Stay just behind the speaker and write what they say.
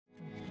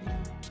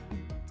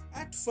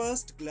At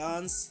first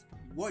glance,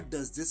 what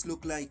does this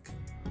look like?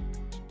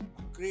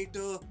 A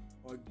crater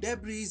or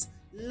debris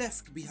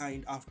left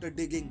behind after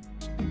digging.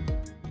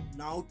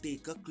 Now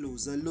take a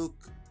closer look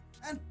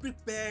and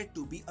prepare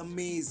to be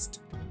amazed.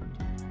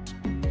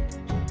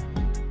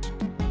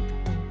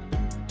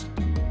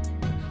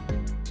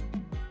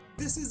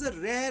 This is a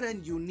rare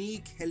and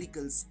unique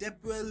helical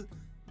stepwell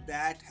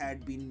that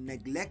had been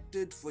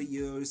neglected for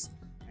years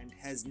and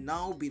has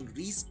now been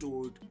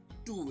restored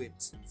to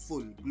its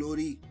full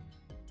glory.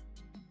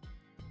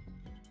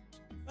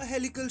 A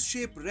helical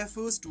shape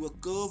refers to a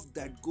curve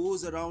that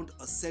goes around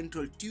a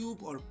central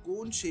tube or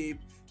cone shape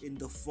in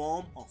the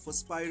form of a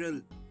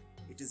spiral.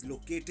 It is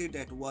located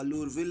at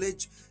Walur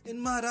Village in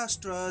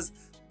Maharashtra's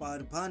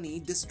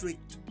Parbhani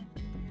district.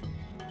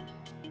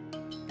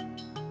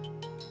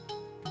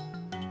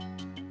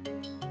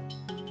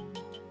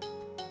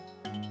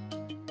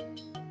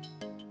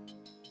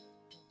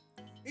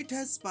 It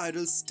has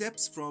spiral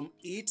steps from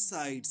 8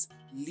 sides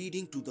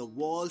leading to the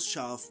wall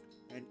shaft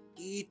and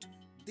 8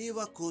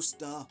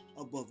 Devakoshta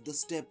above the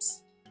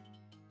steps.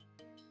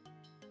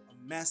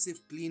 A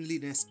massive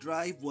cleanliness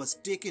drive was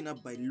taken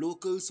up by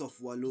locals of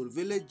Walur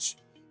Village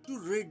to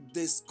rid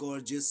this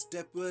gorgeous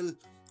stepwell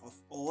of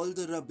all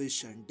the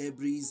rubbish and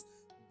debris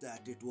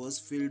that it was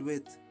filled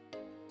with.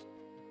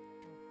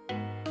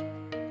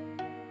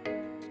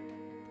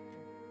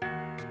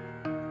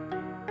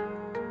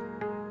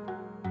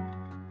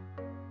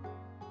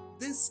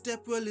 This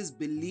stepwell is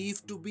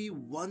believed to be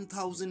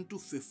 1000 to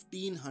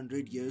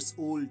 1500 years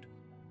old.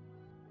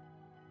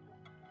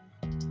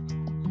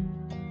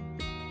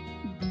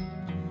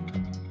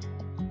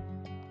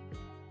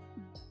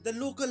 The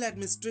local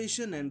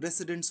administration and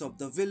residents of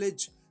the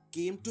village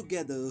came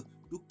together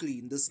to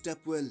clean the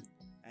stepwell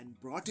and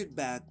brought it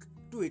back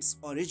to its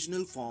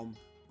original form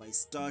by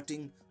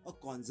starting a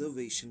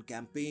conservation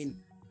campaign.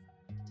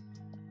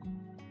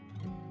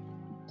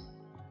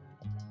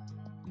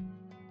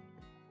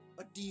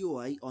 A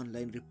TOI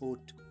online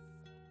report.